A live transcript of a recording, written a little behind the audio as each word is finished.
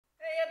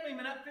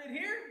Leeman Upfit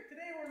here.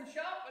 Today we're in the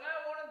shop and I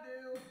wanted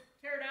to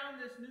tear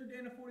down this new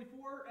Dana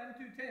 44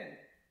 M210.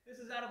 This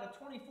is out of a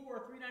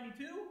 24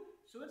 392,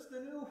 so it's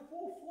the new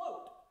full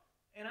float.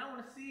 And I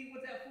want to see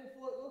what that full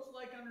float looks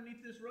like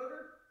underneath this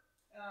rotor.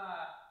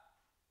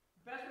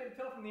 Best way to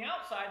tell from the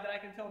outside that I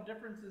can tell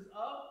differences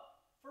of,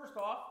 first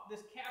off,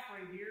 this cap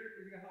right here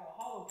is going to have a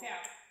hollow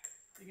cap.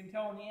 You can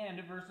tell on the end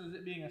versus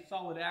it being a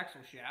solid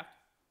axle shaft.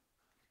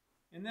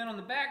 And then on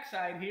the back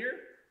side here,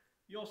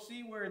 you'll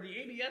see where the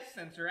ABS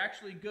sensor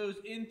actually goes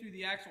in through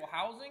the axle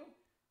housing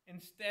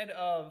instead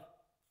of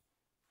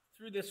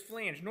through this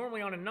flange.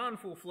 Normally on a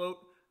non-full float,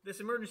 this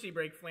emergency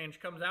brake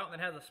flange comes out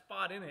and it has a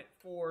spot in it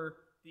for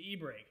the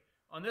e-brake.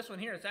 On this one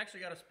here, it's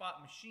actually got a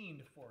spot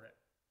machined for it.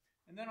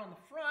 And then on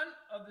the front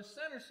of the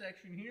center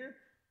section here,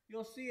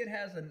 you'll see it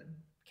has a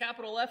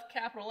capital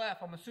F,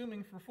 I'm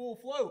assuming for full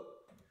float.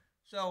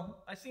 So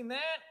I seen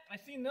that, I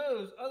seen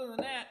those. Other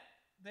than that,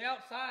 the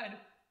outside,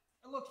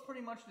 it looks pretty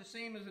much the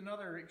same as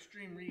another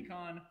Extreme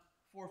Recon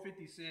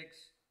 456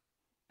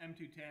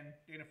 M210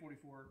 Dana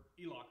 44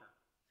 E-Locker.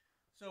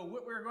 So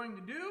what we're going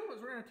to do is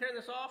we're going to tear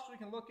this off so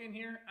we can look in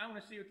here. I want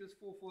to see what this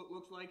full float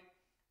looks like.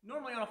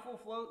 Normally on a full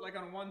float, like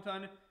on a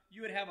 1-ton,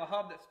 you would have a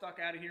hub that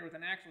stuck out of here with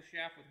an axle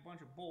shaft with a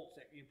bunch of bolts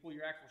that you pull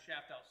your axle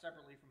shaft out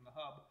separately from the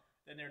hub.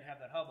 Then there'd have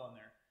that hub on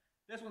there.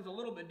 This one's a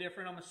little bit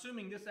different. I'm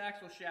assuming this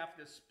axle shaft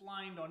is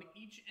splined on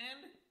each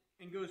end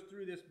and goes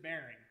through this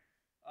bearing.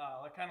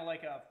 Kind of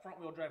like a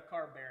front-wheel drive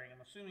car bearing.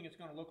 I'm assuming it's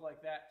going to look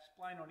like that,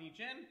 splined on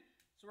each end.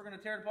 So we're going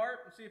to tear it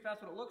apart and see if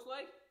that's what it looks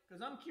like.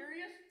 Because I'm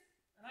curious,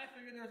 and I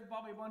figure there's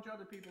probably a bunch of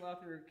other people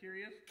out there who are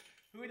curious,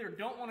 who either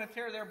don't want to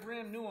tear their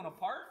brand new one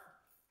apart,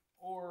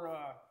 or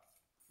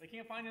they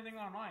can't find anything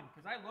online.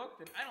 Because I looked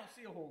and I don't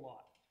see a whole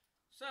lot.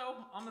 So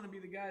I'm going to be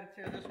the guy to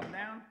tear this one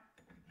down.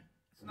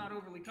 It's not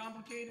overly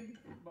complicated,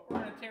 but we're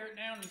going to tear it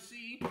down and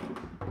see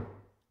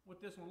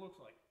what this one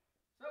looks like.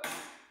 So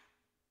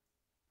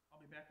I'll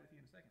be back with you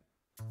in a second.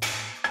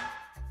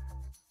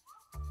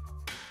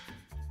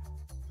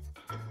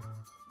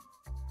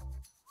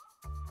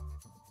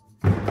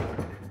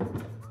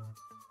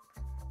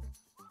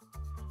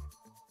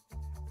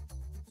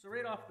 So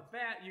right off the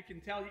bat, you can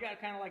tell you got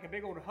kind of like a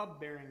big old hub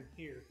bearing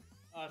here.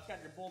 It's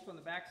got your bolts on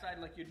the back side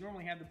like you'd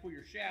normally have to pull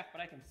your shaft,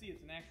 but I can see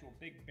it's an actual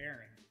big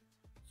bearing.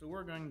 So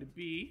we're going to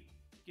be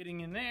getting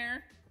in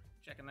there,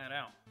 checking that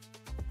out.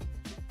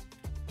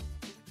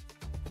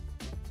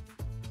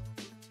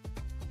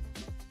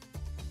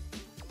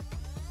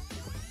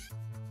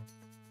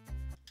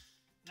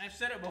 And I've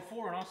said it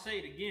before and I'll say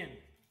it again.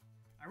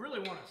 I really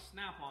want a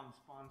Snap-on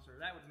sponsor.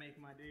 That would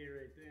make my day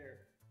right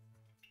there.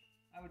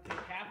 I would take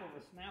half of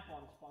a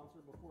Snap-on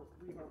sponsor before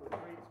 3 Harbor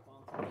Freight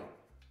sponsors.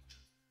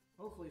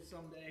 Hopefully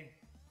someday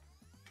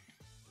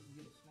we can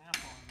get a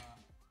Snap-on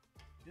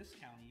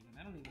discount even.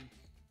 I don't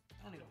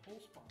need a whole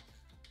sponsor.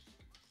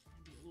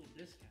 Maybe a little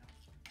discount.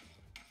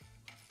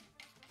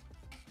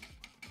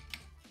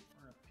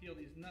 We're gonna peel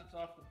these nuts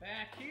off the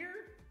back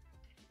here.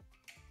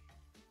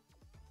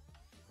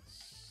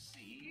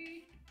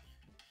 See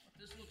what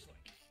this looks like.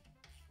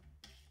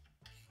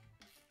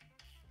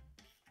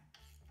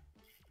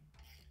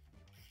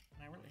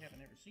 And I really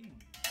haven't ever seen one.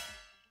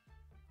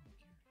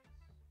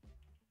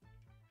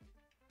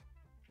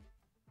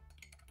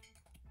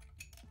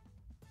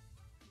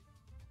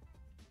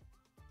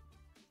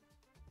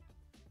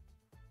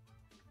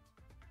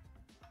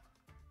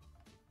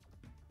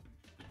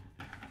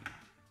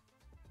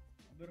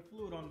 A bit of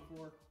fluid on the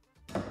floor.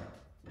 It'll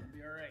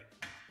be all right.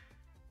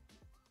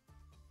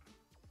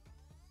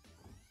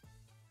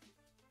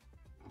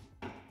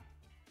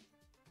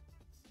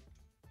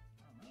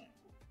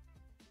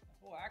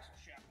 Axle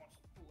shaft wants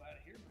to pull out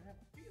of here, but I have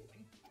a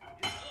feeling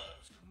it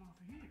does come off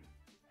of here.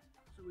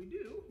 So we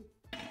do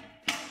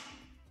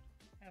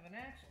have an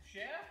axle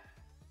shaft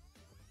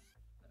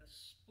that is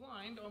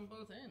splined on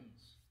both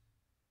ends.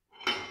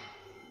 We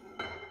do.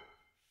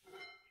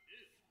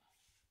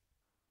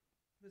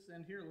 This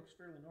end here looks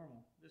fairly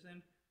normal. This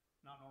end,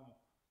 not normal.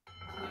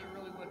 Not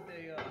really what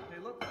they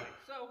look like.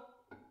 So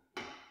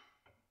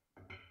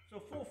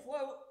full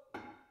float.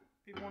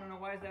 People want to know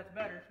why that's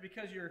better. It's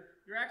because your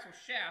axle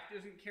shaft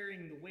isn't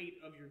carrying the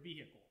weight of your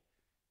vehicle.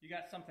 You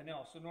got something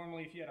else. So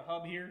normally if you had a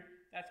hub here,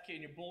 that's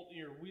carrying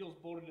your wheels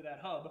bolted to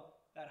that hub.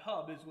 That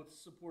hub is what's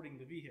supporting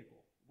the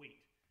vehicle weight.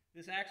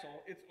 This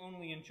axle, it's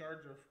only in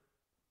charge of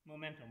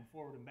momentum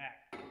forward and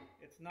back.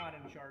 It's not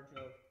in charge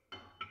of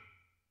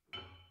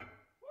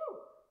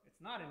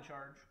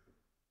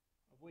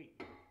weight.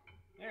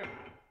 There we go.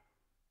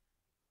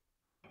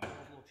 That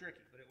was a little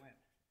tricky, but it went.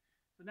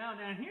 So now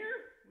down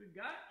here we've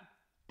got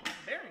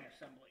bearing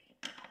assembly.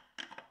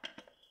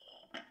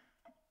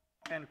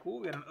 Kind of cool.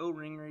 We got an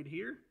O-ring right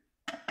here.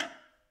 I'm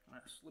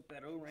going to slip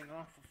that O-ring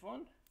off for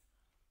fun.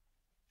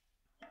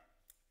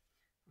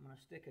 I'm going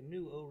to stick a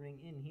new O-ring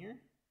in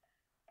here.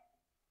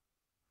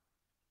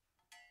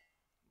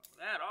 With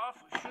that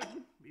off, we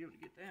should be able to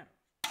get that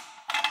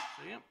off.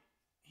 So yep,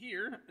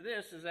 here,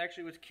 this is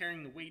actually what's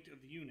carrying the weight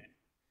of the unit.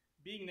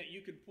 Being that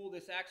you could pull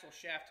this axle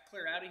shaft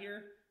clear out of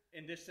here,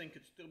 and this thing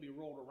could still be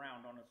rolled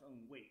around on its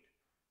own weight.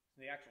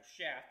 The actual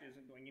shaft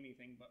isn't doing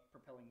anything but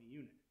propelling the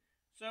unit.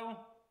 So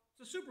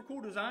it's a super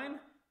cool design.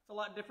 It's a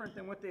lot different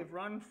than what they've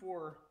run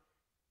for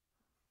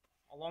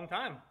a long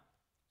time.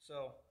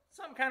 So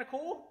something kind of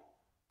cool.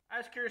 I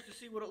was curious to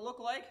see what it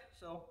looked like.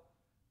 So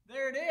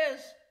there it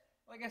is.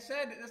 Like I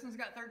said, this one's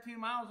got 13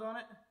 miles on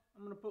it.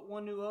 I'm going to put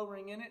one new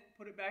O-ring in it,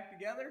 put it back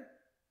together,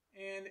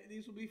 and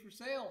these will be for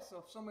sale. So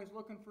if somebody's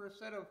looking for a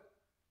set of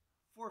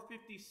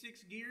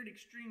 456 geared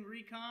Extreme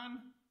Recon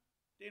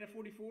Dana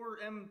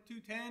 44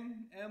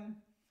 M210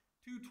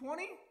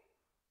 M220,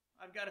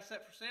 I've got a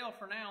set for sale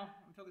for now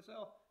until they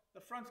sell.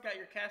 The front's got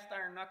your cast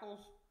iron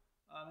knuckles.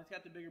 It's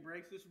got the bigger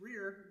brakes. This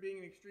rear, being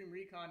an Extreme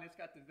Recon, it's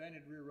got the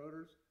vented rear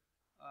rotors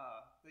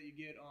that you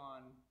get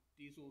on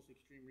diesels,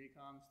 Extreme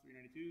Recons,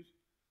 392s.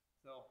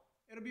 So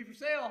it'll be for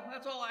sale.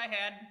 That's all I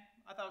had.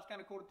 I thought it was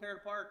kind of cool to tear it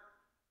apart.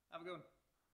 Have a good one.